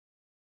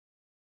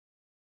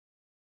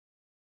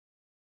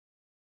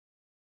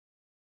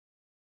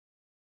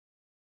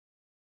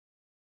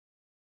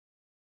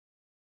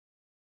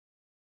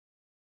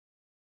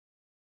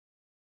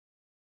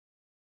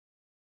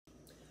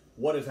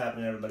What is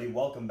happening, everybody?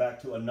 Welcome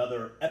back to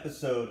another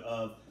episode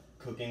of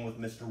Cooking with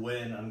Mr.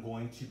 Nguyen. I'm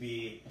going to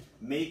be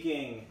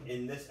making,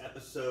 in this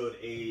episode,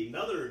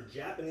 another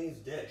Japanese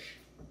dish.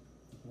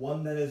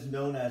 One that is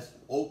known as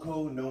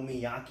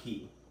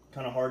Okonomiyaki.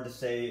 Kind of hard to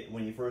say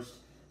when you first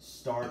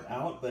start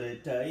out, but you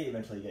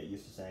eventually get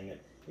used to saying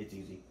it. It's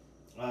easy.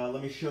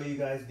 Let me show you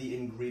guys the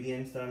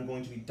ingredients that I'm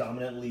going to be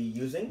dominantly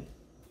using.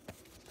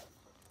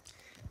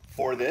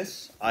 For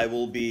this, I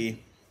will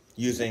be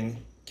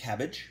using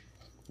cabbage,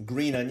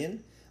 green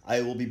onion. I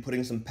will be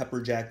putting some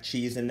pepper jack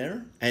cheese in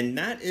there, and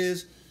that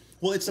is,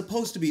 well, it's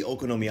supposed to be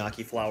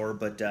okonomiyaki flour,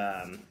 but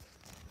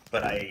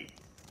I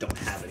don't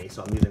have any,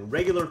 so I'm using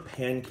regular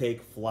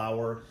pancake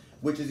flour,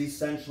 which is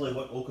essentially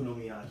what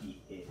okonomiyaki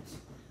is.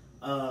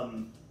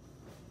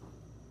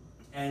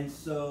 And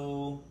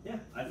so, yeah,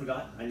 I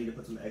forgot. I need to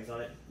put some eggs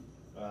on it.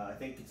 I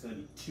think it's going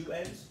to be 2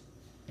 eggs.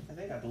 I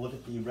have to look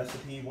at the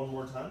recipe one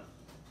more time.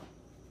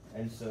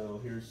 And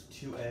so here's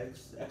 2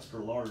 eggs, extra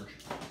large.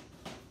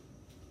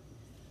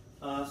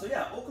 So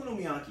yeah,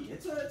 okonomiyaki,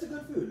 it's a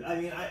good food. I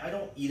mean, I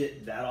don't eat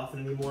it that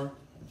often anymore,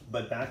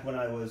 but back when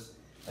I was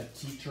a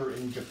teacher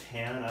in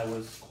Japan, I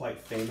was quite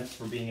famous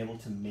for being able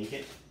to make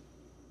it.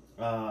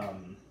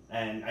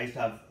 And I used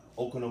to have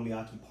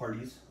okonomiyaki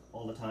parties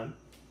all the time.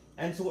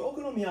 And so what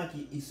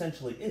okonomiyaki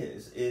essentially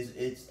is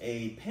it's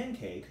a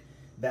pancake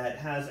that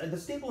has, and the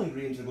staple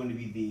ingredients are going to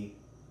be the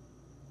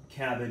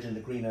cabbage and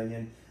the green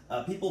onion.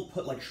 People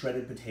put like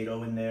shredded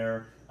potato in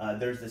there.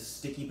 There's this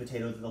sticky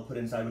potato that they'll put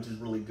inside, which is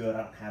really good.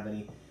 I don't have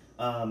any.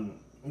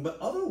 But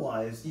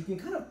otherwise, you can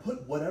kind of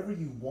put whatever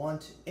you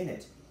want in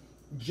it.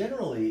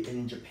 Generally,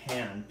 in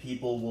Japan,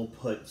 people will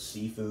put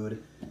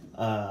seafood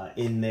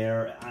in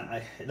there.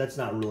 That's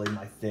not really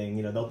my thing.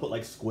 You know, they'll put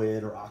like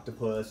squid or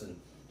octopus and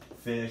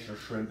fish or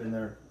shrimp in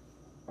there.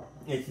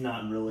 That's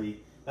not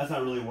really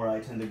where I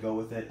tend to go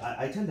with it.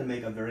 I tend to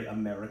make a very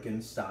American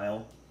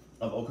style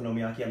of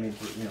okonomiyaki. I mean,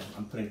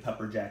 I'm putting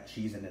pepper jack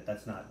cheese in it.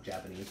 That's not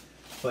Japanese.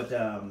 But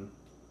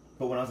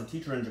when I was a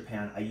teacher in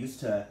Japan, I used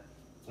to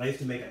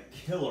make a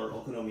killer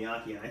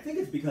okonomiyaki, and I think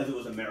it's because it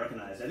was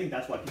Americanized. I think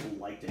that's why people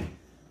liked it.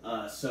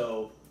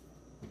 So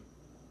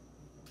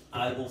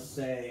I will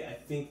say I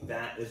think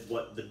that is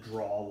what the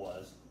draw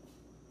was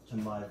to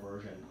my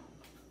version.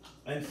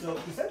 And so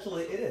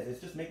essentially it is.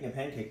 It's just making a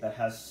pancake that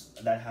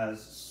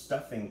has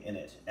stuffing in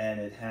it, and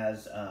it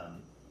has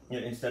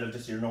instead of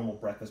just your normal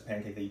breakfast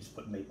pancake that you just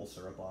put maple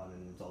syrup on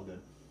and it's all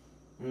good.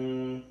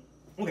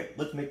 Okay,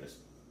 let's make this.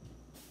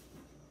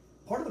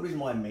 Part of the reason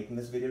why I'm making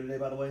this video today,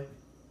 by the way,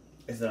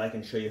 is that I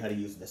can show you how to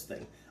use this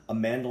thing, a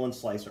mandolin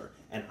slicer,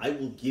 and I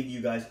will give you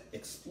guys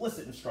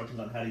explicit instructions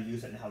on how to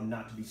use it and how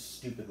not to be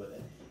stupid with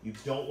it. You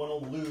don't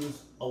want to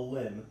lose a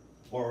limb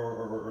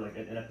or like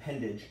an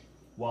appendage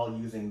while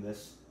using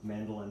this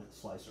mandolin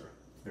slicer.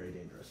 It's very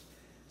dangerous.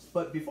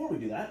 But before we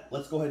do that,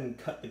 let's go ahead and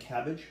cut the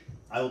cabbage.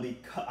 I will be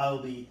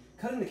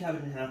cutting the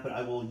cabbage in half, but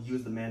I will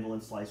use the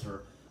mandolin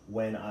slicer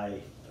when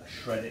I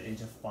shred it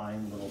into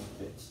fine little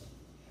bits.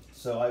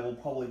 So I will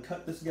probably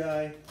cut this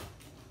guy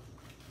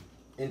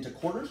into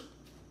quarters.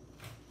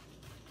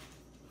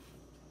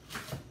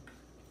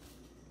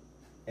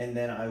 And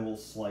then I will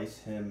slice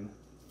him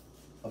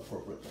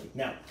appropriately.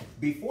 Now,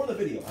 before the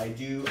video, I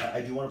do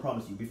want to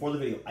promise you, before the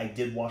video, I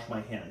did wash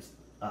my hands.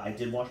 In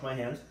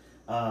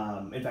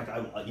fact,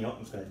 I'm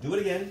just going to do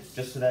it again,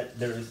 just so that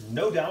there is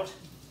no doubt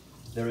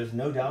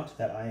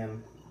that I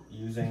am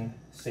using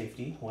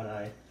safety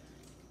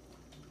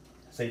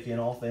safety in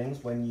all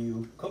things when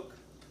you cook.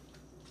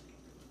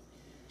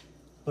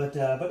 But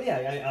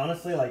yeah, I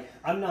honestly, I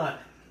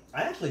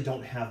actually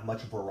don't have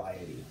much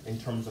variety in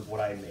terms of what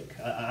I make.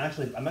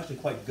 I'm actually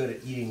quite good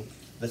at eating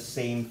the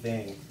same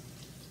thing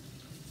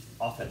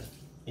often.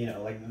 You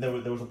know, like there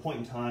was a point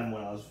in time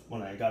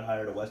when I got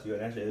hired at Westview,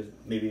 and actually it was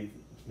maybe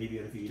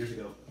a few years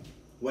ago,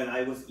 when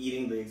I was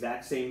eating the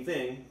exact same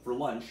thing for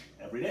lunch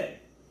every day.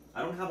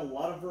 I don't have a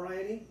lot of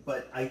variety,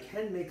 but I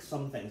can make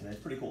some things, and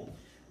it's pretty cool.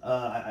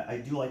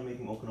 I do like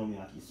making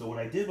okonomiyaki. So what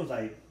I did was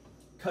I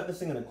cut this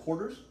thing into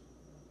quarters,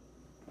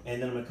 and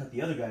then I'm going to cut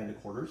the other guy into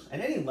quarters.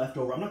 And any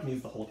leftover, I'm not going to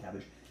use the whole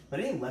cabbage, but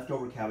any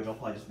leftover cabbage, I'll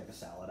probably just make a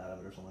salad out of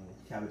it or something.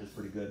 Cabbage is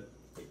pretty good.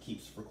 It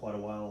keeps for quite a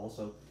while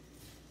also.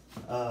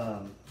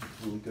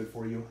 It's really good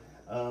for you.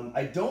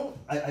 I don't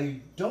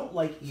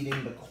like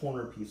eating the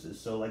corner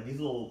pieces. So like these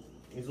little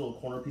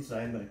corner pieces,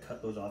 I am going to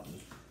cut those off and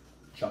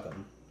chuck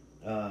them.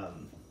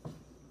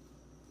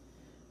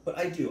 But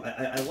I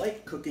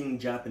like cooking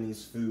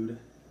Japanese food.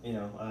 You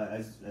know,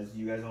 as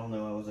you guys all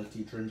know, I was a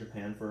teacher in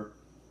Japan for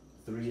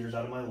 3 years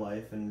out of my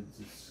life, and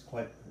it's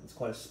quite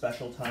a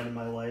special time in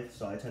my life.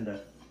 So I tend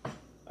to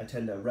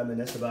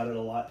reminisce about it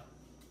a lot.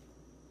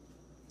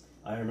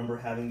 I remember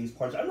having these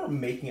parties. I remember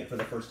making it for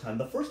the first time.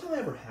 The first time I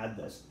ever had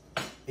this,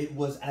 it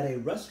was at a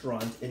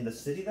restaurant in the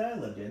city that I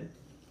lived in,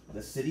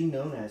 the city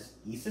known as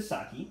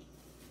Isesaki.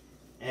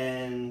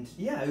 And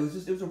yeah, it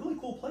was a really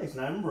cool place.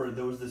 And I remember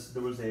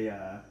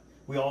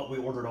we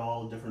ordered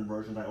all different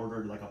versions. I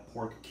ordered like a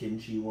pork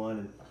kimchi one,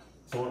 and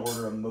someone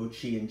ordered a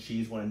mochi and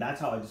cheese one, and that's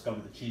how I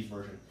discovered the cheese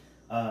version.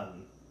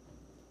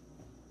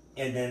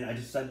 And then I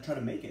just decided to try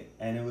to make it,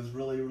 and it was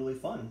really, really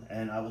fun.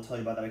 And I will tell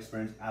you about that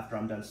experience after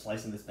I'm done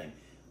slicing this thing.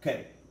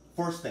 Okay,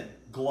 first thing,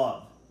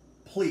 glove.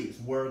 Please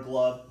wear a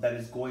glove that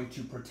is going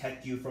to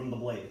protect you from the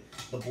blade.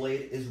 The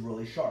blade is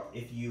really sharp.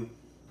 If you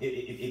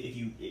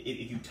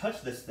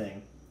touch this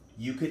thing,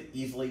 you could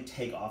easily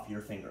take off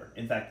your finger.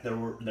 In fact, there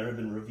have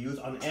been reviews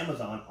on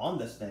Amazon on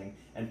this thing,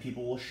 and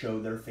people will show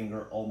their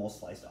finger almost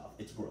sliced off.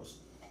 It's gross.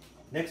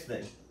 Next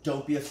thing,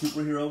 don't be a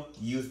superhero.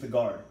 Use the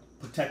guard.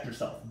 Protect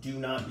yourself. Do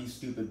not be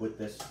stupid with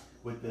this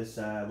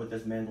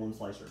mandolin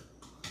slicer.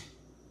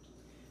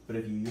 But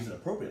if you use it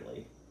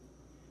appropriately,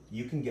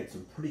 you can get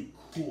some pretty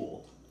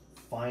cool,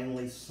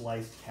 finely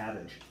sliced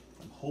cabbage.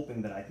 I'm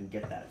hoping that I can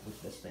get that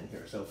with this thing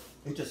here. So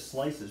it just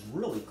slices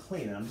really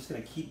clean, and I'm just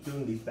going to keep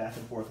doing these back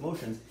and forth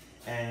motions,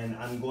 and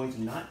I'm going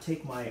to not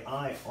take my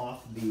eye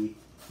off the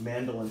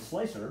mandolin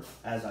slicer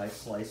as I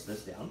slice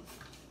this down,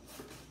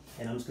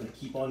 and I'm just going to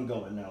keep on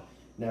going.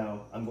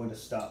 Now I'm going to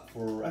stop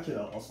for, actually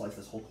I'll slice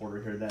this whole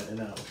quarter here, and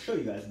then I'll show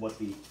you guys what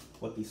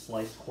the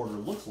sliced quarter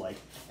looks like,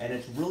 and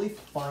it's really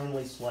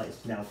finely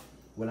sliced. Now,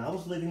 when I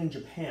was living in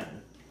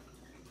Japan,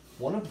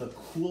 one of the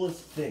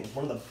coolest things,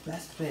 one of the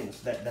best things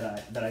that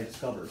I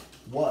discovered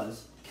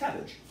was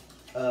cabbage.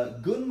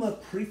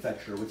 Gunma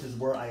Prefecture, which is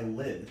where I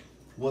lived,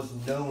 was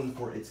known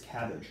for its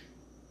cabbage.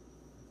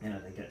 And I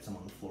think I get some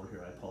on the floor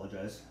here, I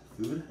apologize.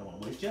 Food, I don't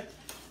want to waste you.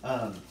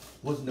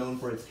 Was known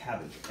for its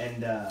cabbage,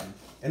 and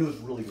it was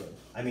really good.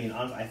 I mean,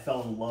 I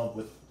fell in love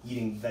with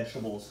eating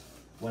vegetables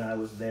when I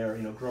was there.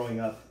 You know, growing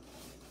up,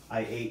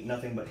 I ate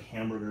nothing but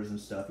hamburgers and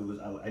stuff.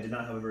 I did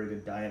not have a very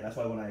good diet. That's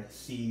why when I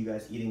see you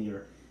guys eating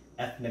your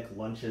ethnic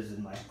lunches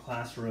in my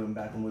classroom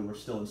back when we were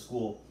still in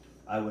school,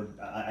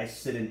 I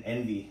sit in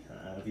envy. I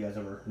don't know if you guys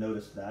ever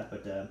noticed that,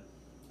 but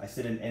I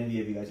sit in envy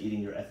of you guys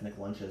eating your ethnic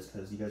lunches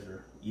because you guys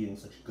are eating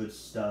such good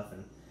stuff,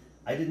 and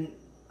I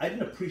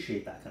didn't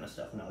appreciate that kind of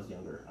stuff when I was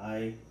younger.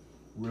 I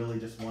really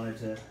just wanted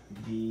to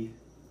be,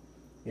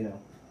 you know,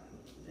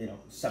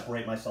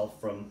 separate myself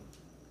from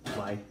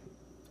my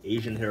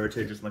Asian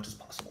heritage as much as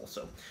possible.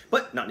 So,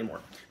 but not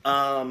anymore.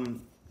 Let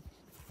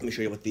me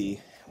show you what the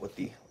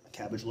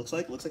cabbage looks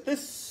like. It looks like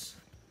this.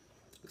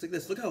 Looks like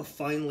this. Look how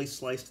finely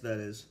sliced that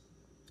is.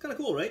 It's kind of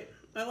cool, right?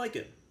 I like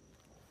it.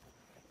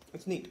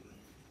 It's neat.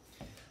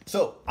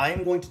 So I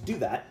am going to do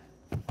that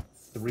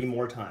 3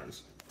 more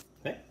times.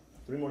 Okay,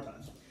 3 more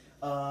times.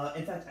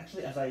 In fact,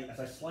 actually, as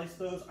I slice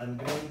those, I'm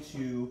going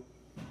to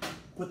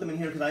put them in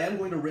here because I am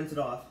going to rinse it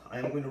off.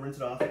 And I'm going to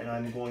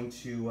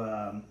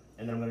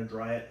and then I'm going to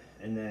dry it,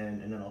 and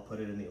then I'll put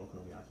it in the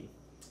okonomiyaki.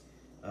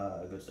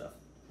 Good stuff.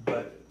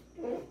 But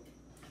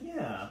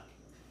yeah,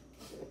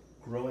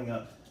 growing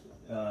up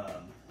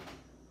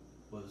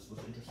was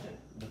interesting.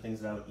 The things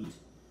that I would eat.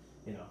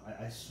 You know,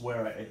 I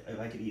swear, if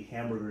I could eat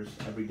hamburgers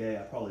every day,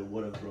 I probably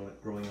would have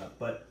growing up.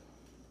 But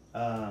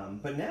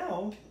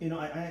now, you know,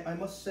 I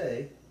must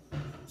say,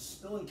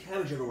 spilling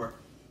cabbage everywhere.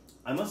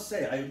 I must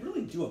say, I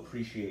really do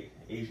appreciate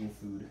Asian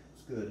food.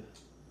 It's good.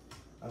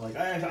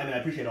 I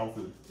appreciate all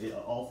food.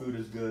 All food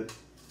is good.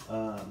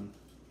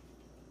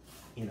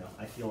 You know,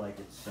 I feel like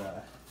it's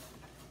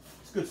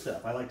good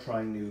stuff. I like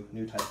trying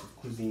new types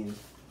of cuisines.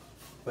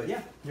 But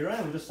yeah, here I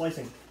am, just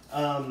slicing.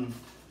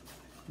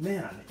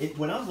 Man,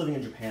 when I was living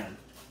in Japan,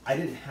 I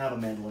didn't have a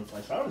mandolin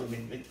slicer. I don't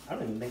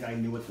even think I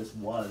knew what this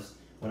was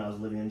when I was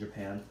living in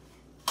Japan.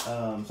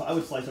 So I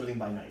would slice everything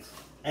by knife,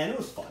 and it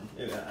was fun.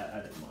 I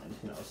didn't mind.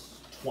 You know, I was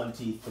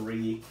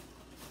 23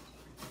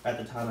 at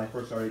the time I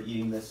first started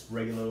eating this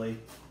regularly.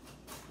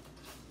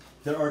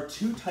 There are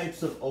 2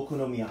 types of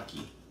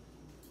okonomiyaki.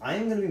 I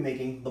am going to be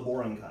making the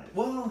boring kind.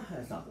 Well,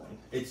 it's not boring.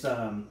 It's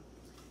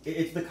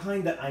the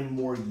kind that I'm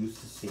more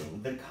used to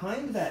seeing. The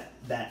kind that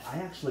I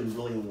actually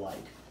really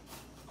like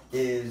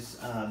is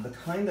the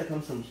kind that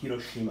comes from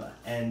Hiroshima.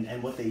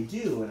 And what they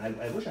do,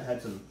 and I wish I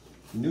had some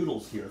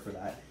noodles here for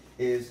that,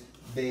 is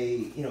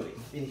they, you know,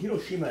 in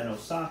Hiroshima and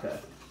Osaka,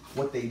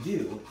 what they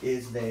do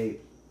is they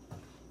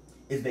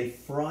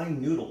fry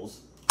noodles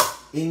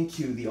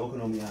into the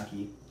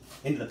okonomiyaki,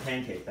 into the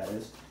pancake, that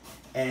is,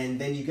 and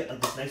then you get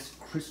like this nice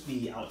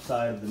crispy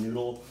outside of the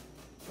noodle,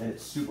 and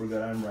it's super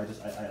good. I remember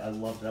I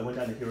loved it. I went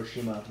down to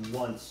Hiroshima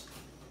once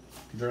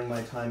during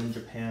my time in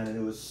Japan, and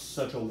it was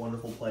such a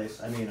wonderful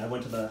place. I mean, I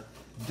went to the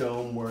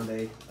dome where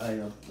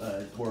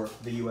where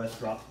the U.S.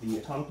 dropped the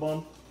atomic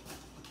bomb,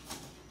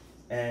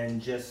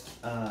 and just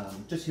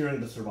hearing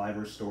the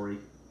survivor story,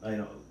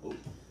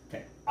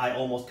 okay, I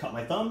almost cut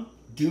my thumb.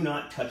 Do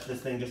not touch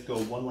this thing. Just go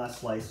one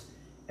last slice,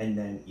 and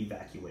then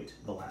evacuate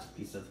the last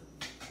piece of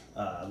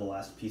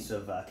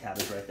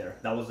cabbage right there.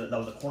 That was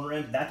a corner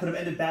end. That could have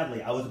ended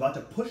badly. I was about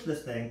to push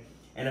this thing,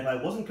 and if I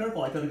wasn't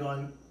careful, I could have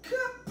gone,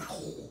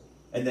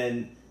 and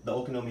then the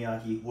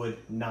okonomiyaki would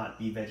not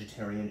be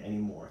vegetarian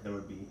anymore. There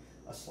would be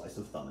a slice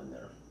of thumb in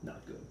there.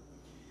 Not good.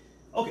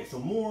 Okay, so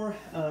more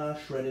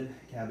shredded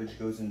cabbage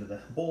goes into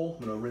the bowl.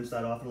 I'm gonna rinse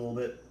that off in a little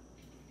bit.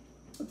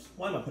 Oops,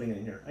 why am I putting it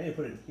in here? I need to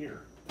put it in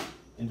here,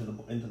 into the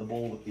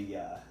bowl with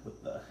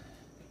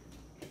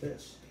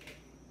this.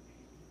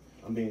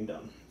 I'm being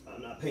dumb.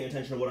 I'm not paying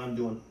attention to what I'm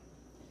doing.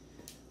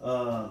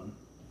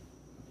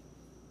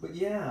 but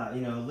yeah,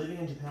 you know, living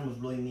in Japan was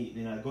really neat.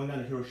 You know, going down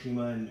to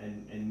Hiroshima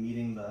and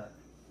meeting the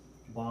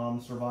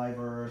bomb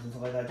survivors and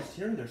stuff like that, just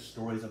hearing their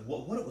stories of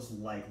what it was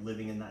like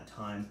living in that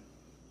time,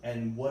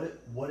 and what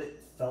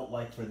it felt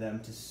like for them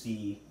to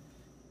see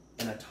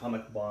an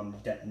atomic bomb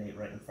detonate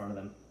right in front of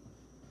them.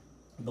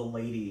 The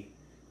lady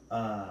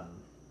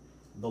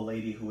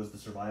who was the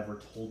survivor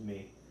told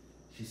me,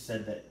 she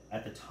said that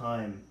at the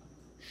time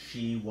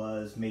she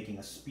was making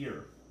a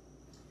spear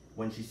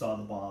when she saw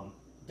the bomb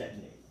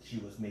detonate. She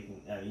was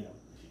making,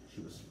 she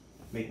was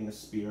making a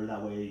spear,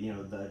 that way, you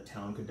know, the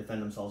town could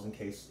defend themselves in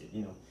case,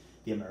 you know,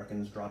 the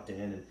Americans dropped in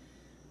and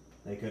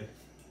they could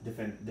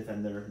defend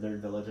their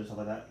village and stuff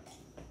like that.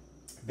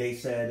 They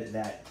said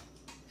that,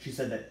 she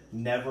said that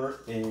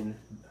never in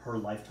her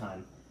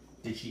lifetime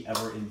did she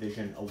ever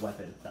envision a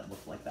weapon that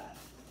looked like that.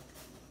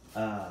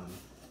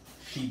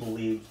 She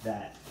believed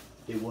that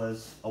it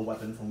was a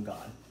weapon from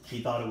God.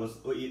 She thought it was,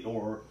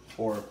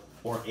 or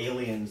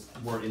aliens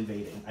were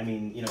invading. I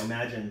mean, you know,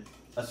 imagine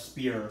a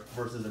spear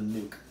versus a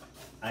nuke.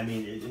 I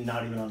mean,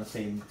 not even on the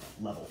same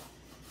level.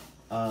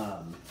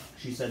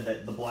 She said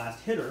that the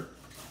blast hit her,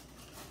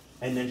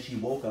 and then she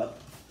woke up.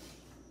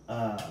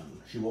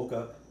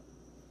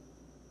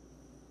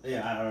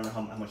 Yeah, I don't know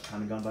how much time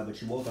had gone by, but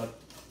she woke up,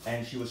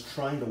 and she was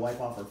trying to wipe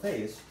off her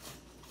face,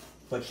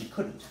 but she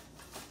couldn't,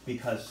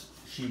 because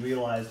she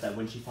realized that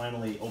when she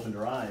finally opened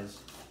her eyes,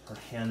 her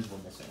hands were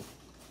missing.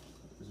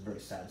 It was a very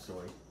sad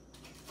story.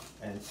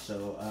 And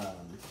so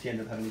she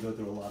ended up having to go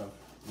through a lot of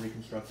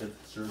reconstructive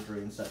surgery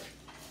and such.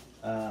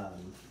 But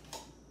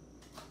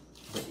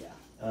yeah.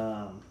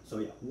 So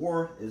yeah,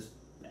 war is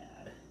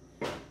bad,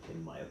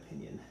 in my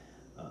opinion.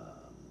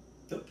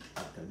 So,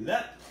 not gonna do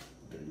that.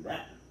 I'm gonna do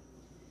that.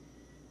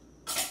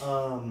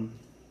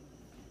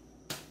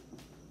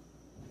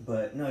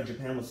 But no,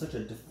 Japan was such a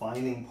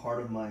defining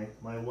part of my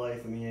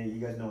life. I mean, you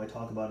guys know I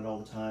talk about it all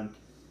the time.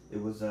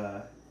 It was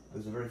a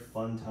very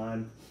fun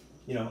time.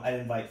 You know, I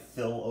invite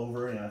Phil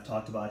over, and I've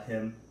talked about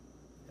him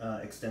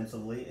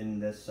extensively in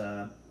this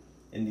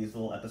in these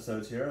little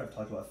episodes here. I've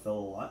talked about Phil a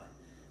lot.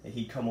 And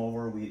he'd come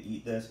over, we'd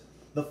eat this.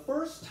 The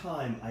first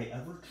time I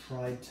ever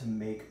tried to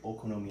make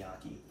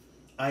okonomiyaki,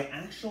 I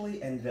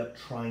actually ended up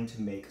trying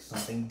to make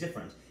something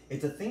different.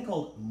 It's a thing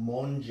called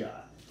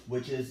monja,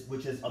 which is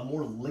a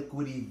more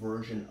liquidy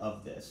version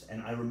of this.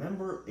 And I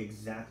remember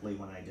exactly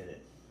when I did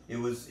it. It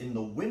was in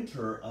the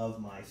winter of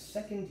my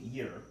second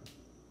year,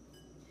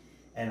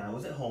 and I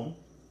was at home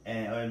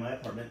and in my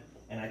apartment,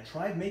 and I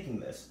tried making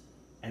this.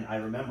 And I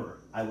remember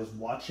I was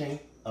watching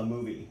a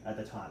movie at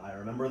the time. I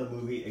remember the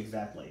movie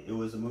exactly. It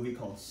was a movie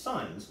called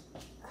Signs.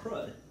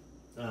 Crud.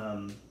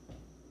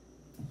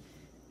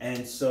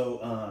 And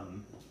so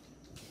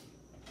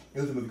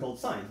it was a movie called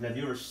Signs. Now, if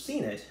you've ever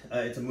seen it,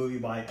 it's a movie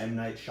by M.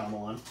 Night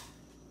Shyamalan.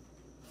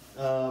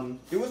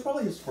 It was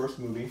probably his first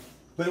movie,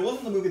 but it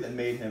wasn't the movie that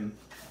made him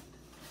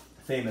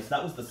famous.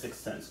 That was The Sixth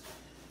Sense.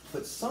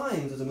 But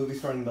Signs is a movie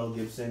starring Mel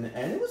Gibson,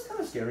 and it was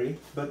kind of scary,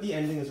 but the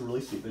ending is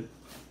really stupid.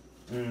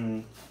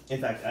 In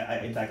fact,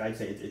 I'd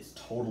say it's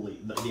totally,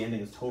 the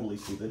ending is totally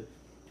stupid.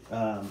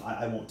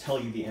 I won't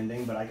tell you the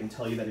ending, but I can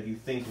tell you that if you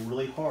think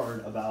really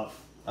hard about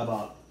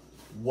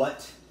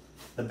what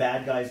the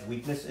bad guy's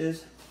weakness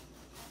is,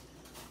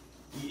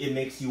 it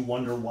makes you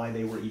wonder why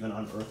they were even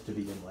on Earth to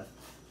begin with.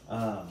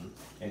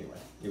 Anyway,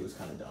 it was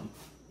kind of dumb.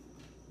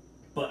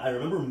 But I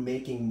remember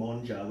making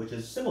monja, which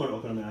is similar to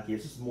okonomiyaki,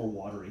 it's just more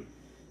watery.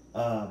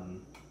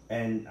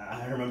 And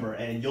I remember,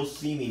 and you'll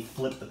see me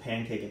flip the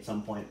pancake at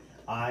some point.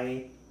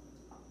 I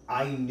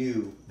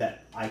knew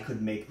that I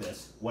could make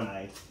this when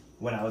I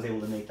was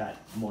able to make that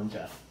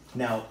monja.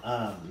 Now,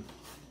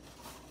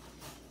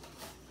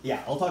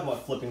 yeah, I'll talk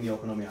about flipping the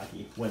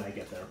okonomiyaki when I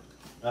get there.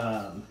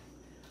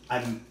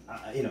 I'm,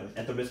 you know,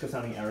 at the risk of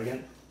sounding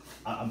arrogant,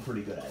 I'm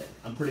pretty good at it.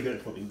 I'm pretty good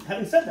at flipping.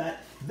 Having said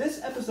that, this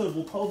episode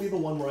will probably be the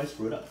one where I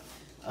screw it up.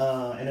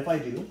 And if I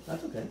do,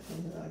 that's okay.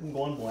 I can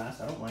go on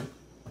blast. I don't mind.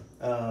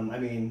 I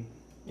mean,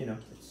 you know,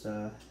 it's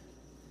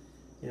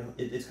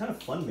it's kind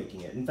of fun making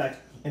it. In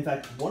fact,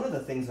 one of the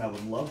things I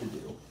would love to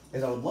do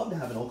is I would love to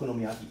have an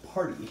okonomiyaki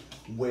party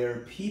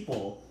where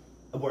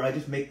I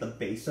just make the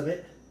base of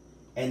it,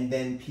 and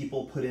then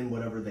people put in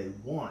whatever they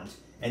want,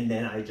 and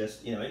then I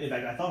just, you know, in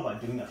fact, I thought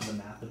about doing that for the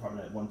math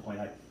department at one point.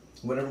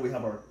 Whenever we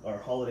have our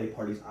holiday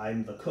parties,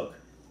 I'm the cook.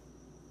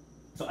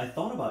 So I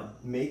thought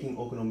about making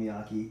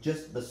okonomiyaki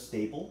just the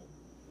staple,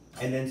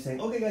 and then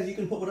saying, okay guys, you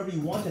can put whatever you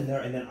want in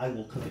there, and then I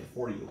will cook it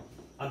for you.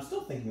 I'm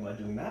still thinking about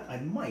doing that. I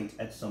might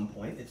at some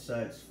point. It's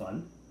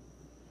fun.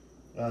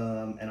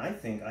 And I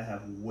think I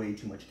have way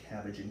too much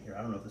cabbage in here.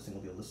 I don't know if this thing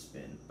will be able to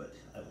spin, but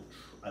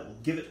I will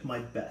give it my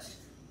best.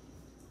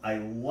 I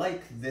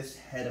like this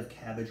head of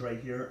cabbage right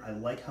here. I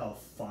like how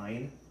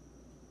fine.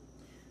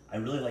 I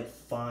really like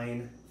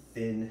fine,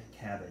 thin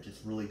cabbage. It's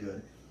really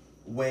good.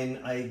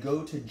 When I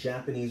go to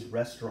Japanese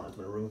restaurants,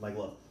 I'm gonna remove my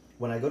glove.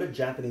 When I go to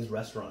Japanese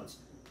restaurants,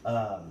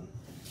 one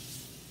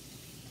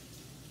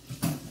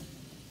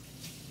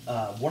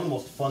of the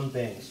most fun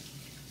things,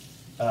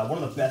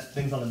 one of the best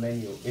things on the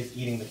menu is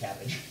eating the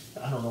cabbage.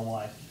 I don't know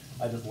why.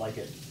 I just like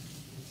it.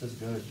 It's just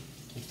good.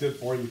 It's good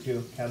for you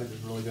too. Cabbage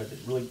is really good.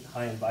 It's really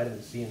high in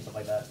vitamin C and stuff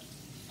like that.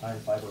 High in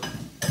fiber.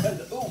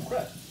 Oh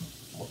crap!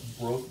 Almost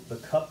broke the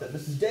cup that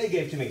Mrs. Day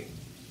gave to me.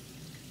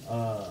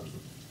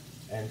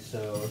 And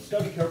so just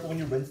gotta be careful when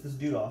you rinse this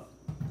dude off.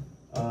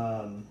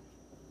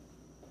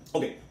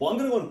 Okay, well I'm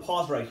gonna go and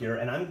pause right here,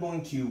 and I'm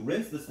going to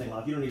rinse this thing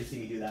off. You don't need to see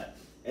me do that.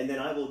 And then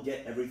I will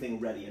get everything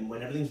ready. And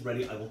when everything's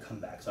ready, I will come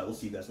back. So I will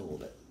see you guys in a little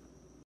bit.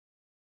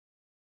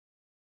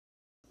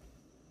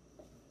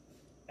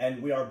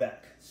 And we are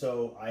back.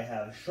 So I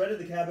have shredded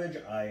the cabbage,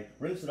 I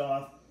rinsed it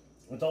off,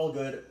 it's all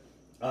good.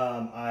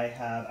 I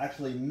have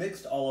actually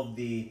mixed all of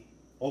the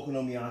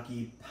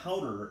okonomiyaki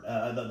powder,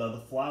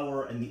 the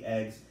flour and the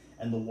eggs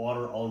and the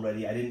water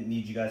already. I didn't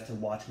need you guys to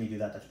watch me do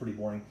that, that's pretty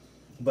boring.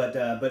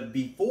 But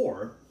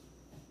before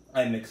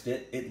I mixed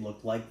it, it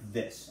looked like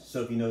this.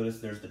 So if you notice,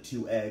 there's the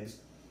 2 eggs,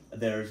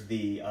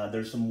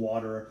 there's some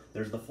water,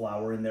 there's the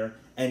flour in there.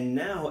 And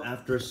now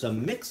after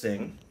some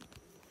mixing,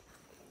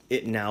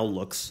 it now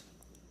looks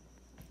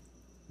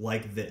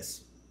like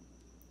this.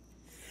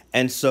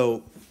 And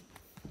so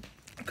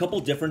a couple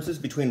differences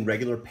between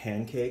regular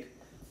pancake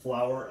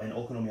flour and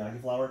okonomiyaki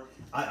flour.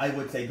 I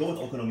would say go with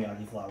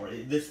okonomiyaki flour.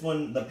 This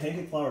one, the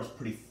pancake flour is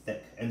pretty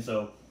thick, and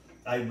so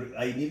I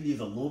needed to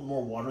use a little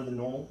more water than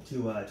normal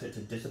to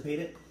dissipate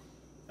it.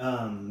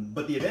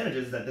 But the advantage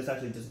is that this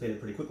actually dissipated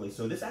pretty quickly.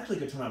 So this actually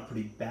could turn out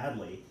pretty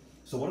badly.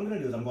 So what I'm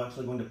going to do is I'm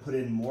actually going to put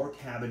in more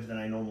cabbage than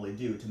I normally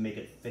do to make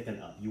it thicken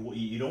up.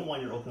 You don't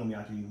want your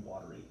okonomiyaki to be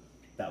watery.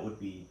 That would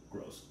be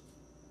gross.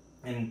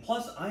 And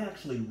plus, I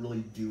actually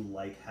really do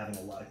like having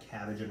a lot of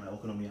cabbage in my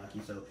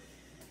okonomiyaki. So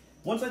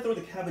once I throw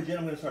the cabbage in,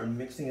 I'm going to start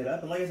mixing it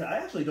up. And like I said, I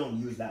actually don't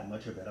use that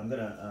much of it. I'm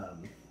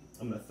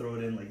gonna throw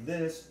it in like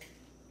this,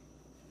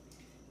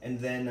 and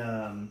then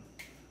I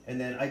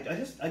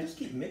just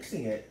keep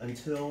mixing it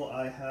until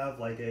I have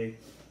like a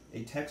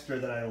texture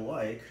that I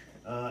like.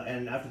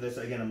 And after this,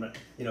 again,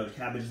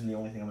 cabbage isn't the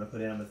only thing I'm gonna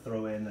put in. I'm gonna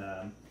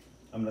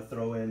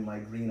throw in my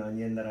green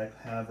onion that I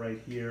have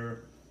right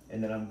here.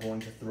 And then I'm going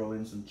to throw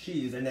in some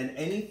cheese, and then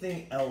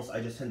anything else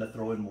I just tend to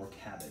throw in more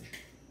cabbage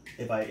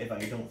if I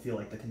don't feel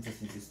like the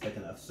consistency is thick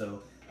enough.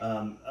 So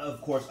of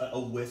course a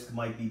whisk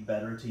might be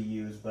better to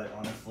use, but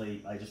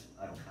honestly I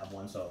don't have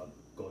one, so I'm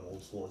going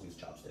old school. Let's use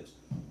chopsticks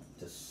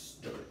to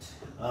stir it.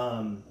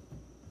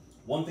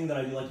 One thing that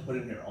I do like to put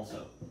in here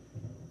also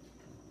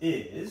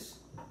is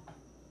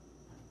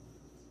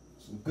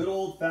some good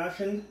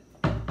old-fashioned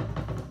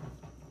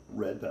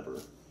red pepper.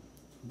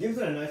 Gives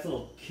it a nice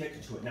little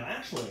kick to it. Now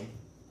actually,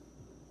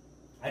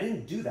 I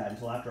didn't do that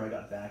until after I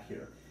got back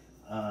here.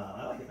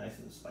 I like it nice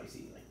and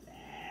spicy like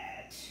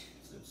that. It's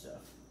good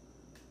stuff.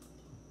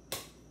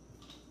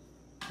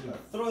 I'm going to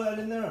throw that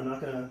in there. I'm not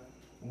going to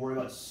worry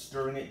about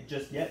stirring it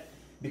just yet,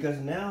 because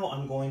now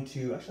I'm going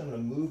to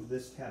move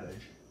this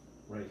cabbage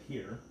right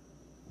here.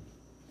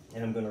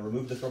 And I'm going to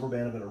remove this rubber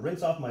band. I'm going to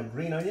rinse off my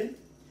green onion.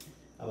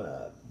 I'm going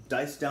to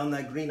dice down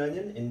that green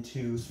onion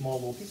into small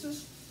little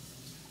pieces.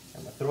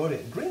 I'm going to throw it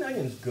in. Green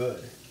onion's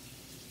good.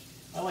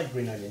 I like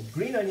green onion.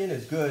 Green onion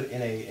is good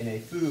in a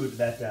food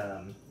that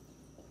I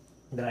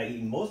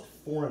eat. Most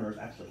foreigners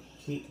actually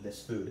hate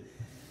this food,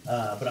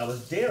 but I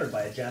was dared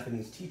by a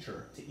Japanese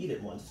teacher to eat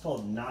it once. It's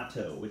called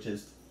natto, which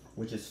is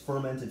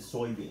fermented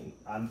soybean.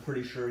 I'm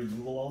pretty sure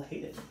you will all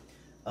hate it,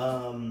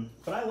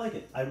 but I like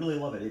it. I really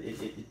love it.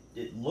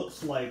 It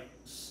looks like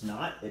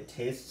snot. It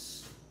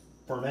tastes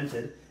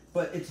fermented,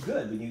 but it's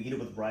good when you eat it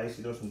with rice.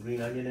 You throw some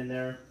green onion in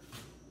there.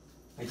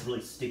 It's really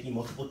sticky.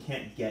 Most people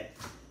can't get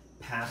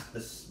past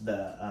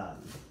the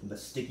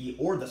sticky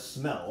or the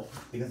smell,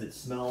 because it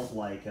smells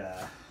like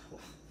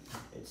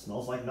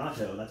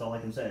natto. That's all I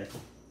can say.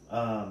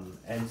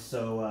 And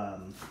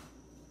so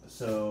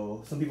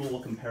some people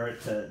will compare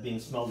it to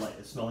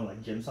smelling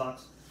like gym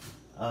socks,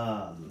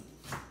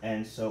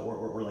 and so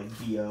or like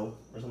BO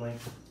or something.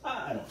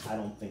 I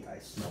don't think I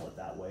smell it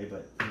that way,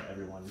 but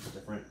everyone's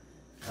different.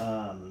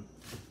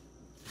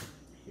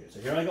 So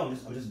here I go. I'm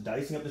just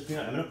dicing up this green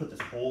onion. I'm gonna put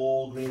this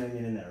whole green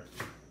onion in there,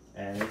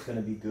 and it's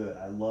gonna be good.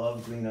 I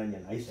love green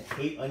onion. I used to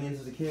hate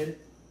onions as a kid,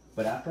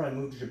 but after I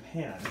moved to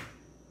Japan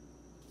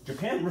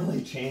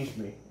really changed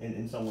me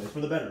in some ways,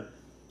 for the better.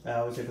 I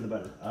always say for the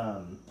better.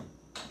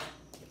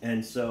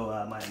 And so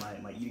my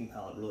eating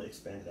palate really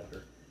expanded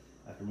after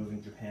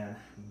moving to Japan.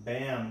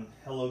 Bam!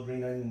 Hello,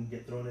 green onion.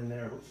 Get thrown in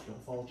there. Oops!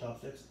 Don't fall,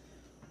 chopsticks.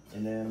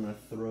 And then I'm gonna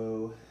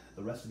throw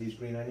the rest of these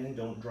green onion.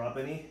 Don't drop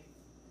any.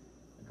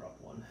 I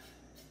dropped one.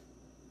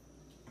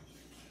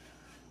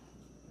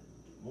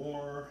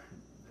 More,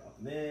 drop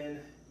them in,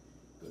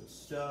 good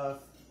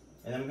stuff,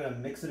 and I'm gonna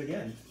mix it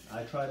again.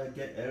 I try to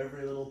get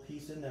every little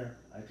piece in there.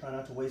 I try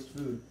not to waste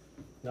food.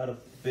 I'm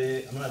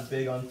not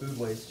big on food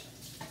waste.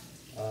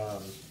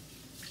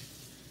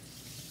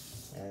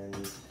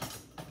 And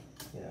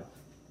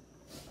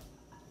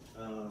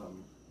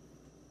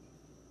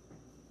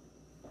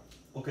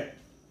okay.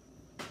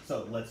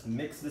 So let's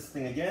mix this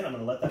thing again. I'm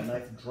gonna let that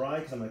knife dry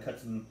because I'm gonna cut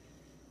some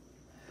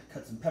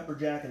pepper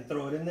jack and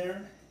throw it in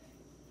there.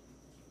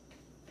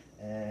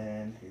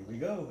 And here we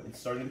go. It's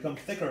starting to become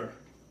thicker.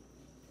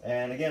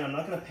 And again, I'm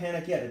not going to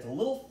panic yet. It's a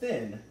little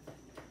thin,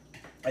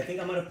 I think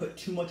I'm gonna put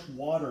too much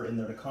water in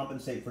there to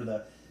compensate for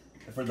the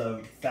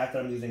fact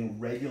that I'm using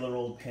regular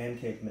old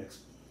pancake mix.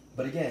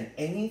 But again,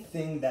 any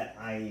thinness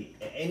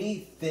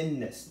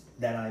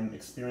that I'm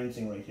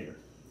experiencing right here,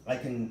 I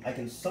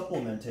can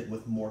supplement it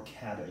with more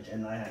cabbage,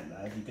 and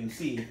as you can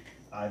see,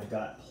 I've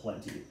got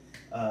plenty.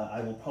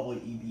 I will probably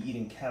be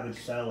eating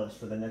cabbage salads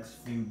for the next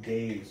few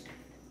days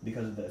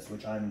because of this,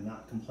 which I'm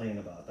not complaining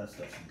about. That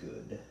stuff's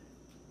good.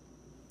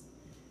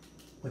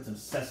 Put some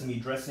sesame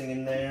dressing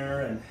in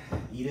there and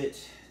eat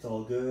it. It's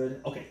all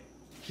good. Okay,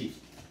 cheese.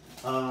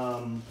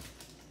 All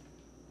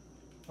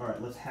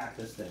right, let's hack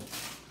this thing.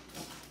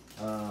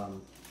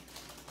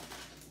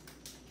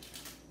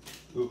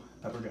 Ooh,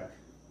 pepper jack.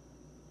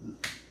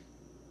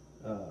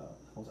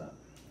 What's that?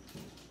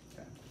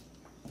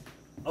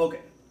 Okay.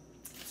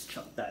 Let's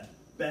chuck that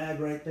bag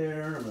right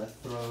there. I'm gonna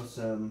throw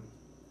some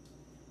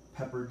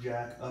pepper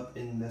jack up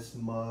in this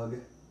mug.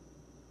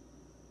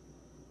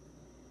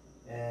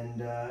 And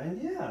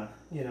yeah,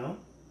 you know,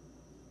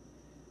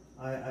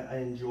 I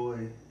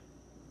enjoy.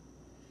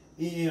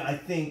 You know, I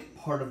think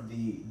part of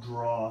the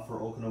draw for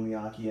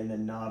okonomiyaki and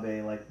then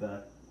nabe, like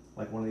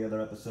one of the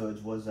other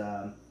episodes, was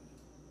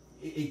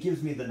it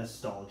gives me the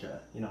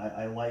nostalgia. You know,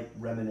 I like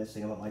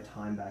reminiscing about my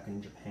time back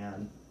in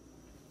Japan.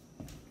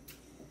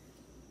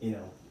 You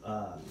know,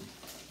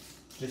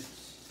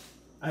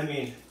 I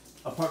mean,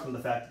 apart from the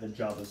fact that the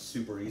job is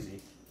super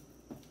easy,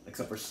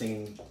 except for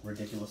singing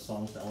ridiculous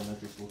songs to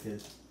elementary school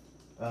kids,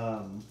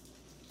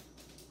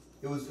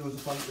 it was a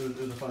fun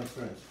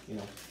experience. You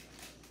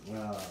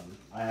know,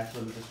 I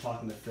actually was just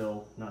talking to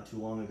Phil not too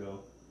long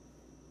ago,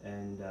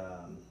 and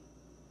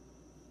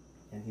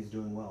he's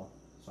doing well,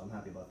 so I'm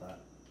happy about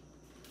that.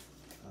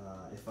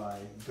 If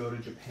I go to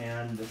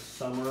Japan this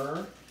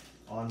summer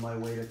on my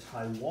way to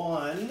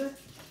Taiwan,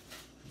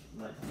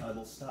 I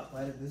will stop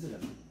by to visit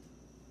him,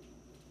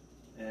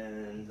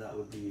 and that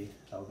would be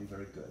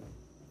very good.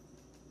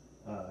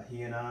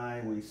 He and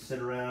I, we sit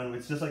around.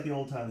 It's just like the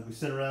old times. We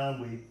sit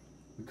around. We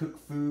cook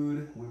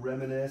food. We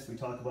reminisce. We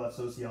talk about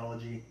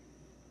sociology,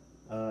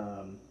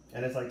 and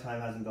it's like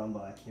time hasn't gone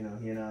by. You know,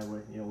 he and I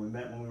were. You know, we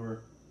met when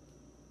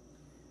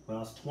I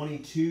was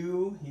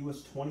 22. He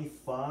was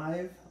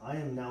 25. I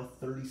am now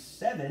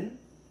 37,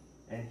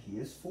 and he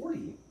is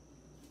 40.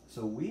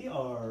 So we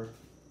are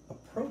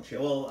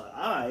approaching. Well,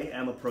 I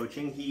am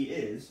approaching. He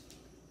is,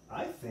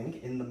 I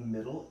think, in the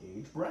middle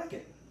age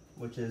bracket,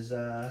 which is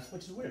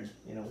weird.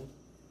 You know.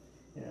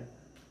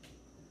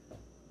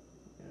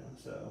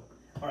 So,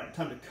 all right,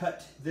 time to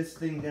cut this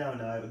thing down.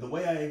 The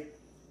way I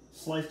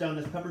slice down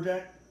this pepper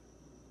jack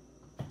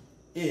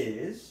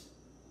is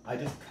I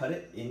just cut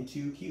it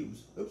into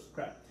cubes. Oops,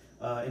 crap.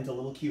 Into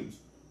little cubes.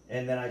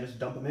 And then I just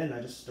dump them in and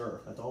I just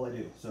stir. That's all I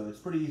do. So it's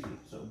pretty easy.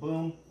 So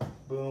boom,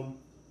 boom,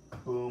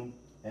 boom,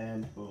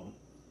 and boom.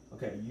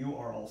 Okay, you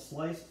are all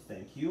sliced.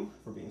 Thank you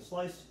for being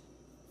sliced.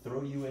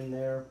 Throw you in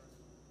there.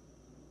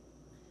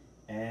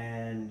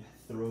 And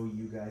throw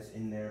you guys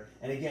in there.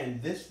 And again,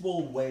 this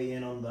will weigh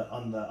in on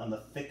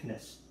the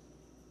thickness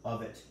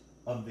of it,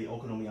 of the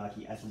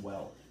okonomiyaki as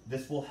well.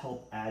 This will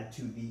help add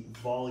to the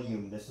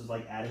volume. This is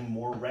like adding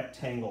more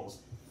rectangles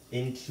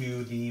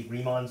into the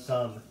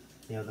riman-sum,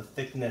 you know, the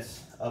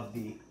thickness of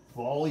the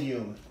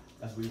volume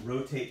as we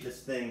rotate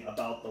this thing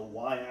about the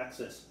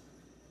y-axis.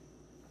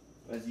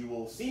 As you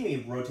will see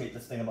me rotate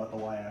this thing about the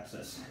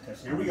y-axis. Okay,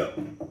 so here we go.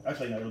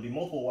 Actually, no, it'll be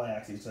multiple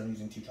y-axes because I'm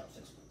using 2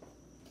 chopsticks.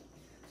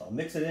 So I'll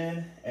mix it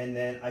in, and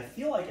then I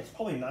feel like it's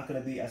probably not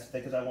going to be as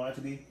thick as I want it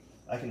to be.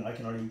 I can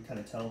already kind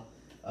of tell.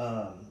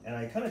 And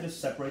I kind of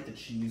just separate the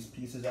cheese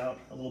pieces out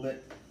a little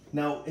bit.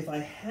 Now, if I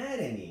had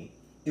any,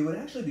 it would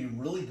actually be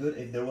really good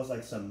if there was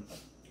like some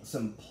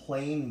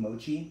plain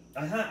mochi.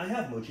 I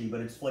have mochi,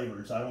 but it's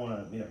flavored, so I don't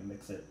want to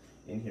mix it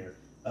in here.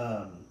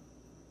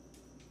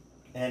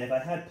 And if I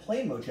had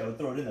plain mochi, I would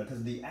throw it in there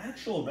because the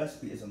actual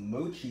recipe is a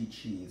mochi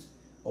cheese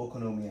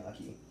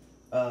okonomiyaki,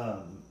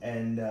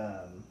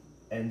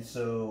 and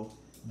so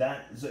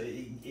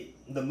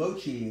the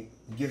mochi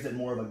gives it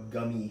more of a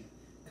gummy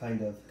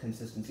kind of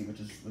consistency, which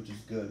is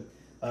good.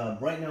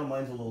 Right now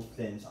mine's a little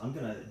thin, so I'm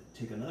gonna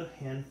take another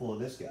handful of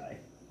this guy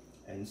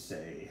and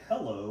say,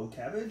 hello,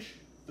 cabbage.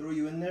 Throw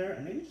you in there,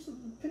 and maybe just a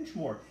pinch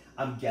more.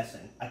 I'm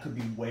guessing. I could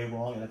be way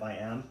wrong, and if I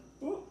am,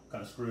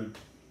 kind of screwed.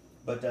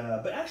 But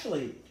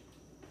actually,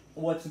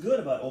 what's good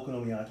about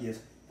okonomiyaki is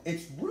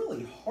it's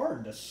really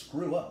hard to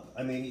screw up.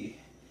 I mean,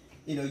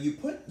 you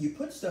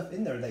put stuff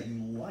in there that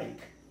you like,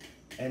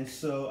 and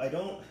so I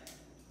don't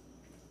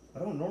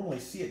normally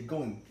see it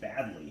going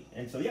badly.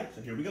 And so yeah,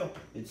 so here we go.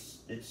 It's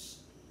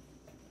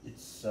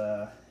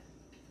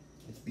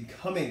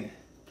becoming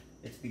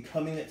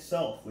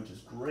itself, which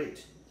is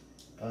great.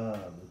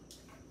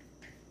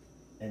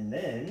 And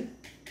then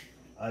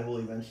I will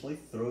eventually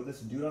throw this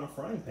dude on a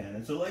frying pan.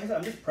 And so, like I said,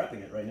 I'm just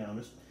prepping it right now. I'm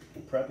just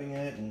prepping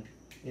it and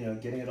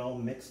getting it all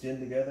mixed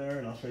in together.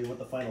 And I'll show you what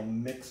the final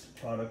mixed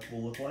product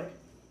will look like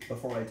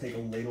before I take a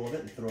ladle of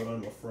it and throw it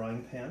onto a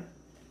frying pan.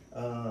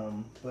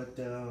 Actually,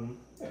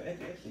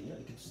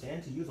 it could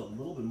stand to use a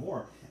little bit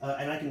more.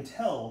 And I can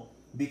tell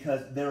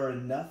because there are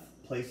enough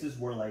places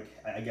where, like,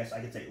 I guess I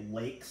could say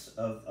lakes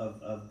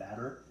of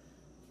batter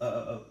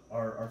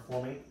are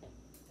forming.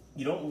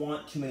 You don't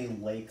want too many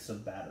lakes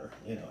of batter,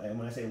 you know. And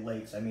when I say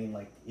lakes, I mean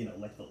like, you know,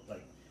 like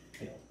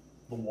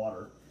the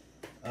water.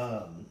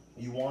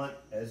 You want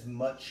as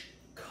much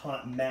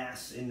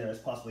mass in there as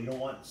possible. You don't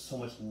want so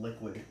much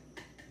liquid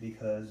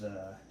because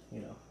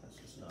you know, that's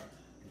just not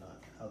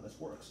how this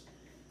works.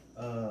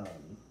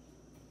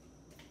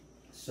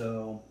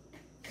 So,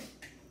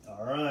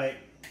 all right,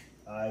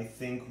 I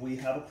think we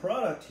have a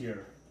product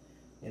here.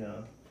 You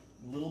know,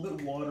 a little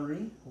bit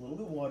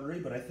watery,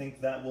 but I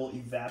think that will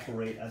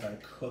evaporate as I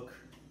cook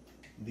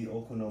the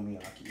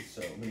okonomiyaki.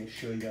 So let me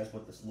show you guys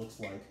what this looks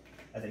like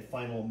as a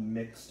final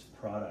mixed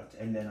product,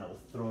 and then I will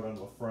throw it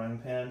onto a frying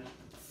pan,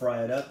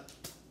 fry it up,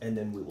 and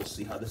then we will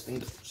see how this thing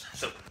goes.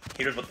 So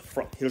here's what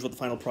the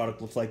final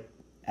product looks like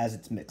as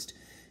it's mixed.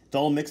 It's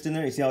all mixed in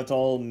there. You see how it's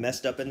all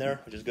messed up in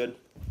there, which is good.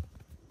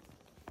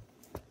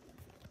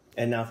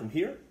 And now from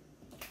here,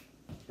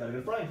 gotta get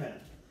a frying pan.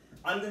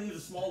 I'm gonna use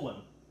a small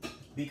one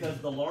because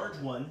the large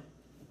one,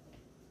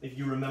 if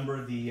you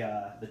remember the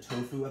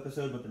tofu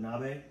episode with the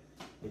nabe,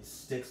 it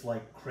sticks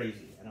like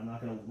crazy, and I'm not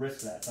gonna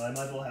risk that. So I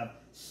might as well have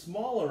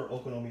smaller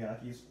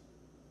okonomiyakis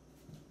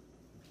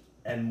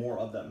and more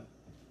of them.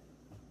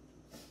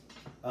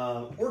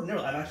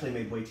 Ordinarily, I've actually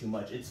made way too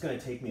much. It's gonna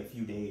take me a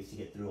few days to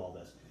get through all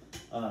this.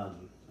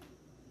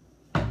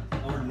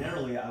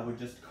 Ordinarily, I would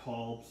just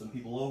call some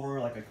people over,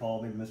 like I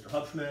call maybe Mr.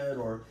 Hubschmidt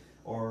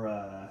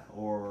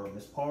or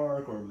Miss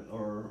Park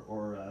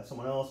or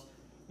someone else,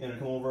 you know,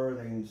 come over.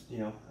 They can just, you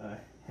know,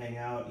 hang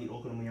out, eat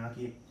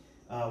okonomiyaki.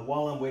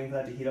 While I'm waiting for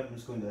that to heat up, I'm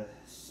just going to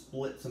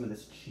split some of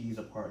this cheese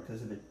apart,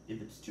 because if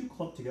it's too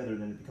clumped together,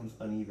 then it becomes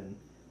uneven.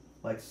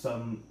 Like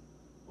some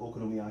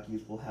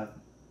okonomiyakis will have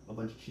a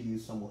bunch of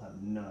cheese, some will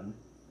have none.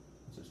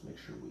 Let's just make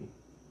sure we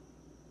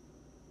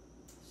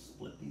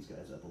split these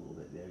guys up a little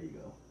bit. There you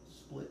go.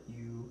 Split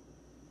you.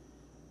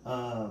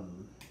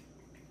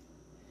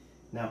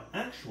 Now,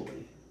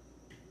 actually,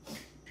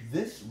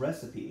 this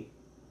recipe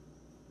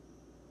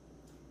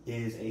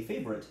is a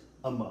favorite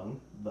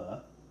among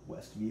the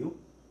Westview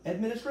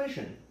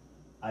administration.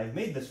 I've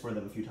made this for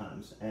them a few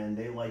times, and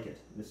they like it.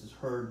 Mrs.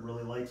 Hurd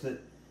really likes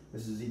it.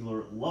 Mrs.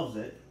 Ziegler loves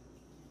it.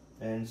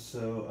 And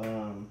so,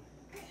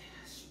 I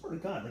swear to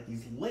God, like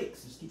these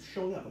lakes just keep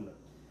showing up. I'm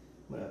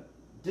gonna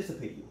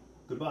dissipate you.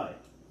 Goodbye.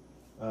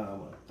 I'm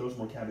gonna throw some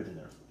more cabbage in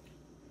there.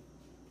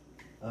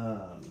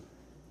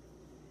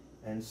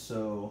 And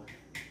so,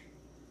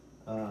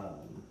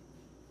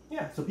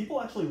 yeah, so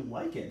people actually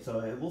like it.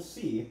 So we'll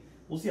see.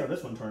 We'll see how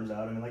this one turns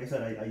out. I mean, like I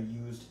said, I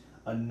used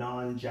a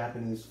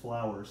non-Japanese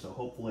flour, so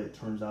hopefully it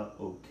turns out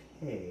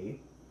okay.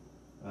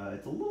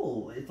 It's a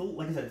little,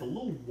 like I said, it's a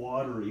little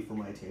watery for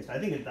my taste. I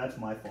think that's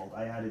my fault.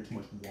 I added too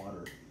much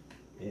water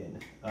in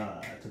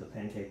to the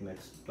pancake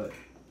mix, but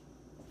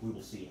we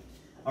will see.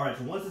 All right,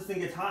 so once this thing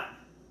gets hot,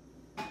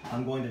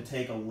 I'm going to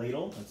take a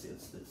ladle. Let's see,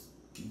 let's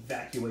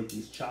evacuate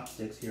these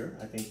chopsticks here.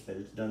 I think that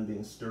it's done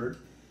being stirred.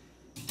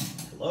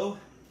 Hello?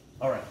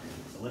 All right,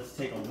 so let's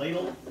take a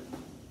ladle,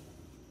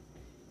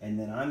 and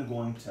then I'm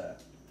going to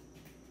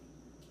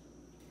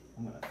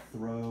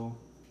throw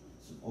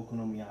some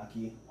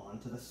okonomiyaki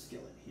onto the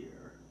skillet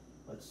here.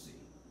 Let's see.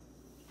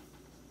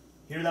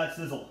 Hear that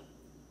sizzle.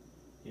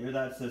 Hear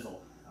that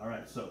sizzle. All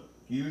right, so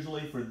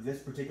usually for this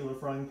particular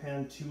frying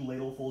pan, 2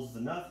 ladlefuls is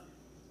enough.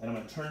 And I'm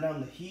going to turn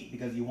down the heat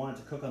because you want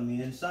it to cook on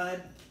the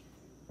inside.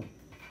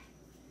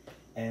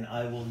 And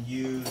I will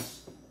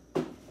use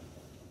a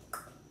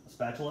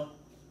spatula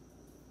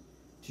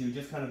to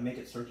just kind of make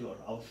it circular.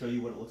 I'll show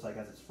you what it looks like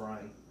as it's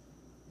frying.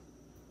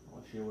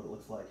 I'll show you what it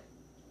looks like.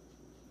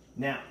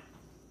 Now,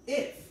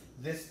 if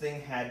this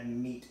thing had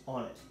meat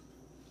on it,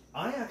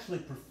 I actually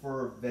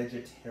prefer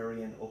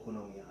vegetarian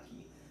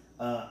okonomiyaki.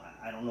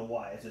 I don't know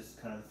why. It's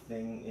just kind of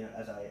thing, you know,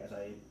 as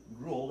I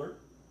grew older.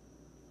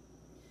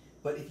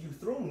 But if you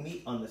throw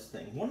meat on this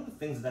thing, one of the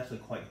things that's actually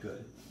quite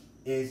good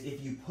is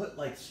if you put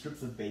like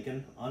strips of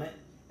bacon on it,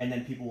 and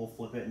then people will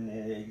flip it, and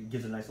it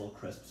gives a nice little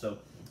crisp. So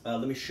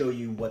let me show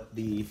you what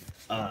the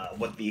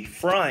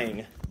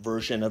frying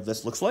version of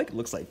this looks like. It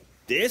looks like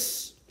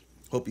this.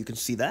 Hope you can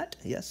see that.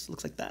 Yes,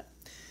 looks like that.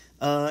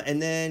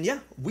 And then, yeah,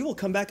 we will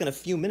come back in a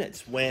few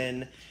minutes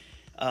when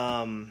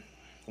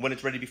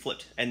it's ready to be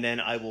flipped. And then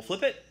I will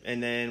flip it,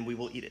 and then we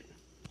will eat it.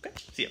 Okay,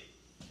 see ya.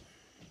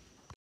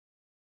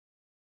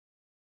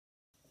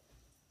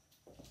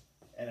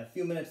 And a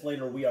few minutes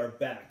later, we are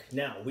back.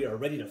 Now, we are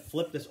ready to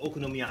flip this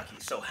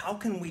okonomiyaki. So how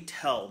can we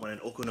tell when an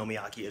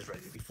okonomiyaki is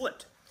ready to be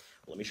flipped?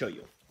 Well, let me show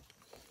you.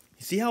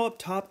 You see how up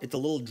top it's a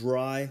little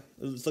dry?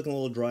 It's looking a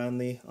little dry on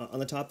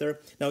the top there.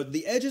 Now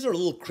the edges are a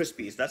little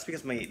crispy. So that's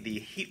because the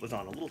heat was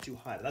on a little too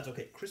high. But that's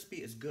okay. Crispy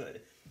is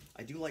good.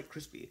 I do like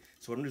crispy.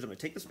 So what I'm going to do is I'm going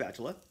to take the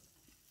spatula,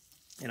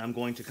 and I'm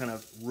going to kind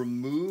of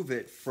remove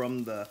it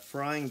from the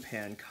frying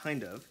pan,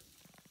 kind of.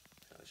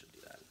 I should do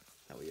that.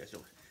 That way you guys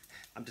don't.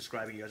 I'm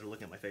describing. You guys are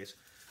looking at my face.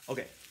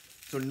 Okay.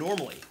 So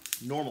normally,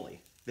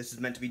 this is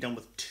meant to be done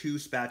with 2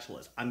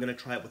 spatulas. I'm going to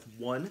try it with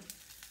 1. I'm going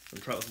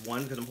to try it with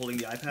 1 because I'm holding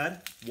the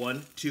iPad.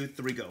 1, 2,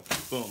 3, go.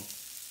 Boom.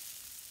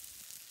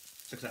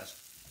 Success.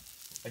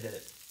 I did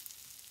it.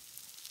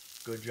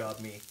 Good job,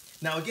 me.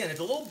 Now again, it's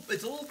a little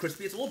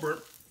crispy, it's a little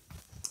burnt,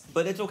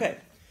 but it's okay.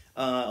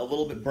 A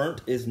little bit burnt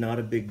is not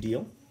a big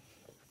deal.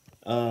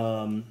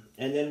 And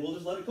then we'll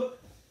just let it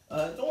cook.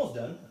 It's almost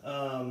done.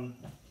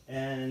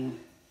 And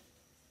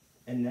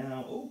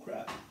now, oh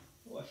crap.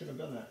 Oh, I should have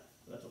done that.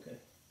 That's okay.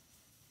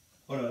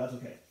 Oh no, that's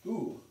okay.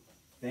 Ooh,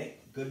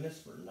 thank goodness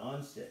for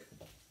non-stick.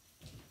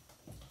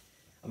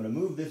 I'm gonna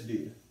move this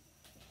dude.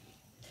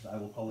 I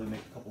will probably make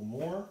a couple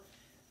more.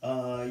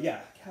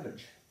 Yeah,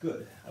 cabbage.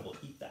 Good. I will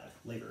eat that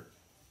later.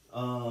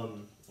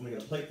 I'm gonna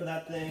get a plate for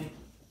that thing.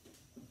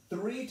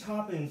 3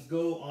 toppings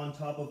go on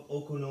top of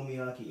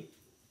okonomiyaki.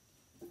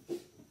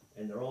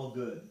 And they're all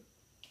good.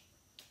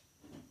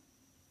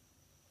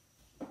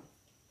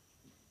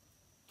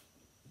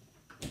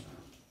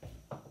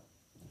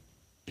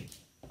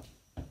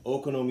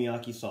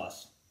 Okonomiyaki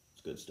sauce.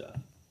 It's good stuff.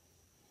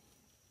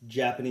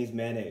 Japanese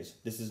mayonnaise.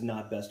 This is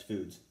not Best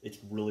Foods. It's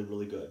really,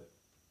 really good.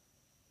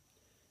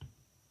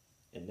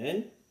 And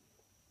then,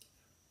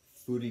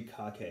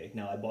 furikake.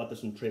 Now, I bought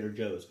this from Trader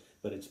Joe's,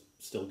 but it's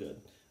still good.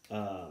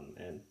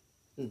 And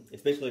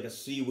it's basically like a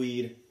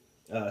seaweed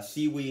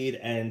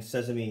and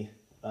sesame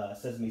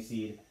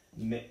seed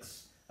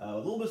mix with a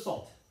little bit of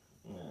salt.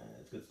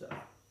 It's good stuff.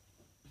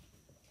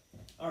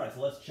 All right,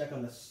 so let's check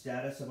on the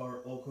status of our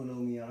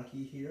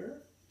okonomiyaki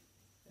here.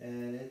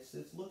 And it's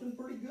looking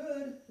pretty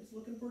good. It's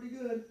looking pretty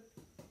good.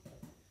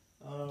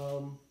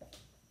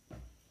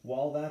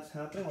 While that's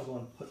happening, I'll go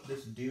and put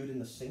this dude in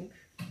the sink.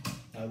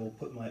 I will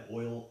put my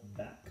oil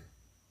back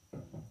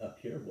up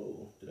here.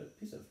 Whoa, did a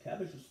piece of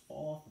cabbage just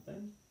fall off the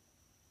thing?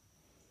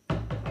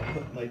 I'll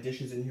put my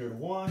dishes in here to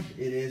wash.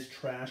 It is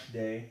trash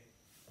day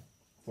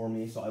for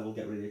me, so I will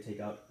get ready to take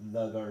out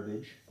the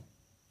garbage.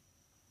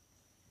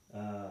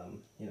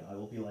 You know, I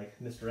will be like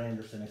Mr.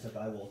 Anderson, except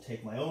I will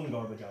take my own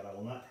garbage out. I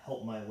will not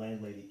help my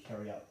landlady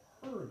carry out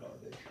her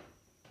garbage.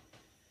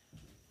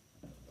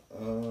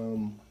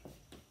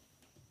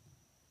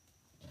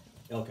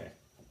 Okay.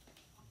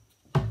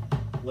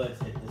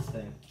 Let's hit this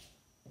thing.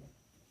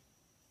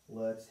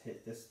 Let's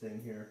hit this thing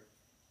here.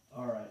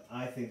 Alright,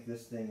 I think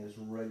this thing is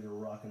ready to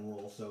rock and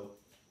roll, so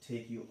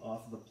take you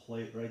off the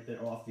plate right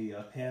there, off the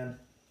pan.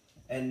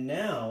 And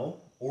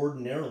now,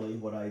 ordinarily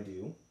what I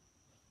do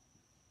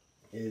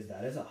is,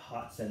 that is a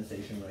hot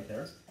sensation right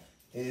there,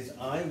 is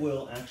I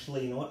will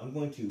actually, you know what, I'm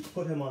going to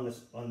put him on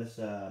this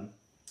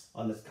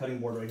cutting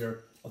board right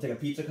here. I'll take a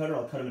pizza cutter,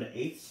 I'll cut him into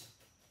 8ths.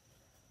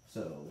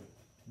 So,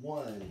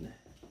 1,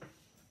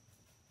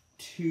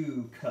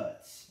 2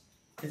 cuts.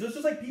 It's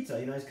just like pizza,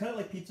 you know, I cut it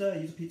like pizza, I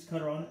use a pizza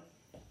cutter on it.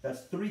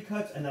 That's 3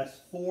 cuts, and that's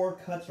 4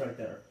 cuts right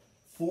there.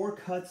 4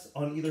 cuts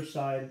on either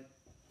side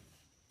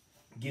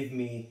give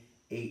me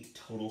 8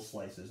 total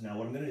slices. Now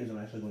what I'm going to do is I'm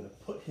actually going to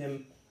put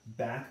him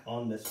back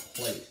on this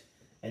plate,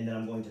 and then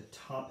I'm going to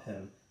top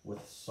him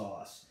with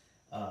sauce,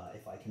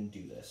 if I can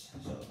do this.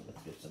 So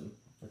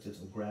let's get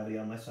some gravity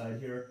on my side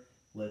here.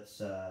 Let's,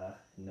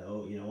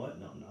 no, you know what?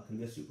 No, I'm not going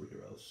to be a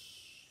superhero.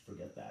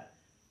 Forget that.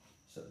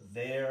 So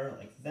there,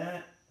 like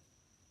that.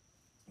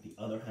 The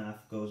other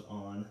half goes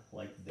on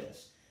like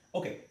this.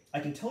 Okay, I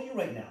can tell you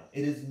right now,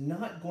 it is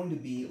not going to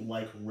be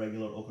like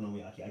regular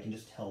okonomiyaki. I can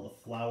just tell the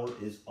flour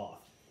is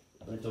off,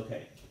 but it's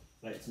okay.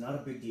 Right, it's not a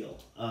big deal.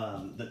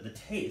 The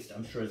taste,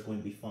 I'm sure, is going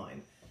to be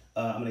fine.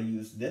 I'm going to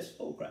use this.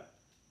 Oh, crap.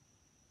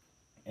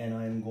 And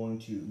I'm going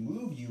to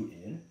move you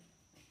in.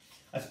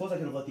 I suppose I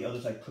could have let the other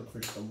side cook for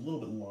just a little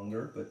bit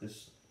longer, but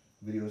this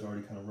video is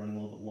already kind of running a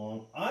little bit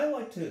long. I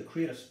like to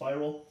create a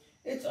spiral.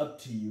 It's up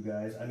to you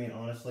guys. I mean,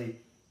 honestly,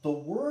 the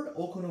word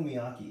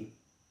okonomiyaki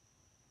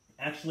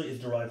actually is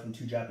derived from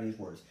 2 Japanese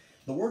words.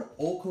 The word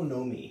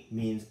okonomi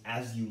means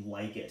as you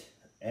like it,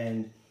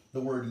 and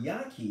the word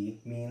yaki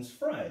means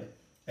fried.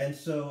 And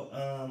so,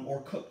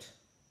 or cooked.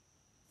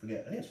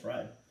 Forget, I think it's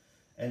fried.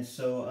 And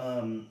so,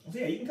 so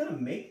yeah, you can kind of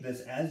make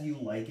this as you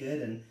like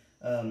it, and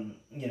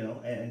you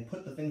know, and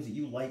put the things that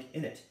you like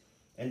in it.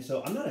 And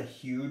so, I'm not a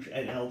huge,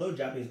 and although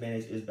Japanese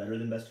mayonnaise is better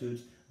than Best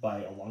Foods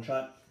by a long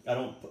shot, I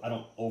don't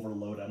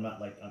overload it. I'm not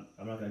like,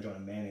 I'm not going to join a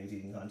mayonnaise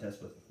eating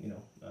contest with, you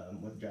know,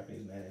 with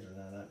Japanese mayonnaise or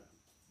none of that.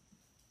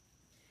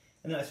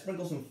 And then I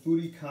sprinkle some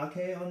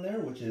furikake on there,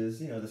 which is,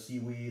 you know, the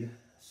seaweed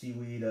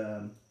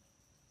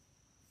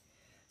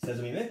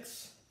sesame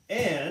mix,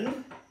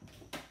 and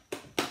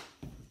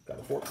got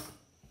a fork.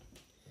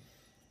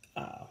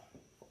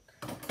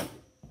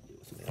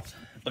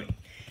 Okay.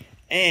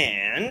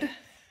 And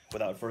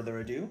without further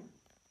ado,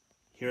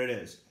 here it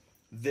is.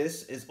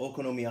 This is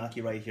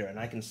okonomiyaki right here, and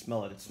I can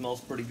smell it. It smells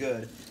pretty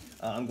good.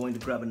 I'm going to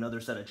grab another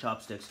set of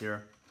chopsticks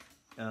here.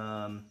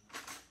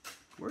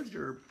 Where's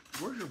your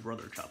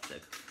brother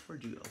chopstick?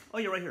 Where'd you go? Oh,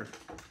 you're right here.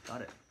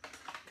 Got it.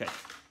 Okay.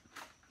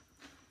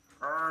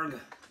 Arrgh.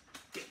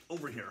 Get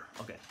over here.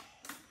 Okay.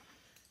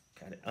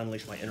 Kind of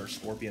unleash my inner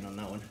scorpion on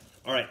that one.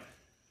 All right.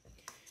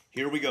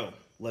 Here we go.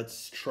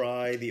 Let's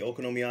try the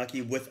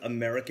okonomiyaki with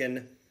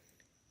American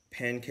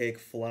pancake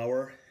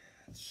flour.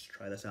 Let's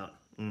try this out.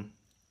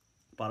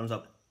 Bottoms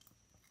up.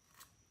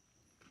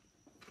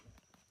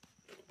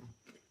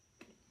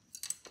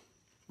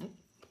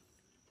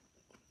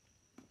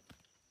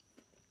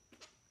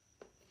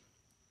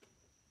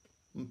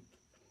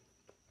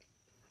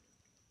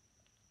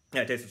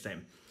 Yeah, it tastes the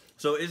same.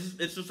 So it's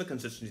just a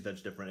consistency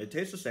that's different. It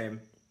tastes the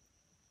same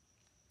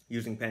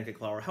using pancake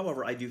flour.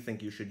 However, I do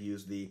think you should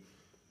use the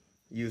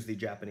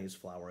Japanese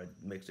flour.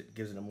 It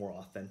gives it a more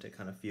authentic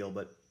kind of feel.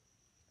 But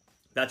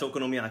that's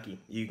okonomiyaki.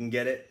 You can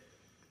get it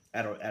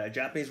at a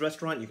Japanese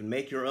restaurant. You can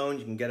make your own.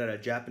 You can get it at a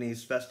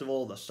Japanese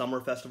festival. The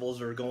summer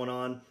festivals are going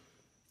on.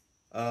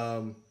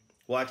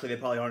 Well, actually, they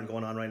probably aren't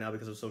going on right now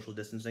because of social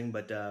distancing,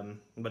 but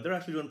they're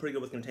actually doing pretty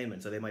good with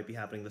containment, so they might be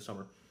happening this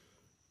summer.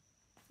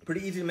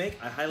 Pretty easy to make.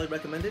 I highly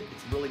recommend it.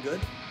 It's really good.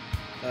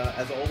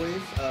 As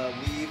always,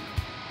 leave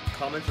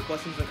comments or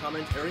questions in the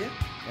comments area,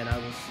 and I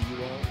will see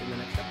you all in the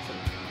next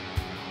episode.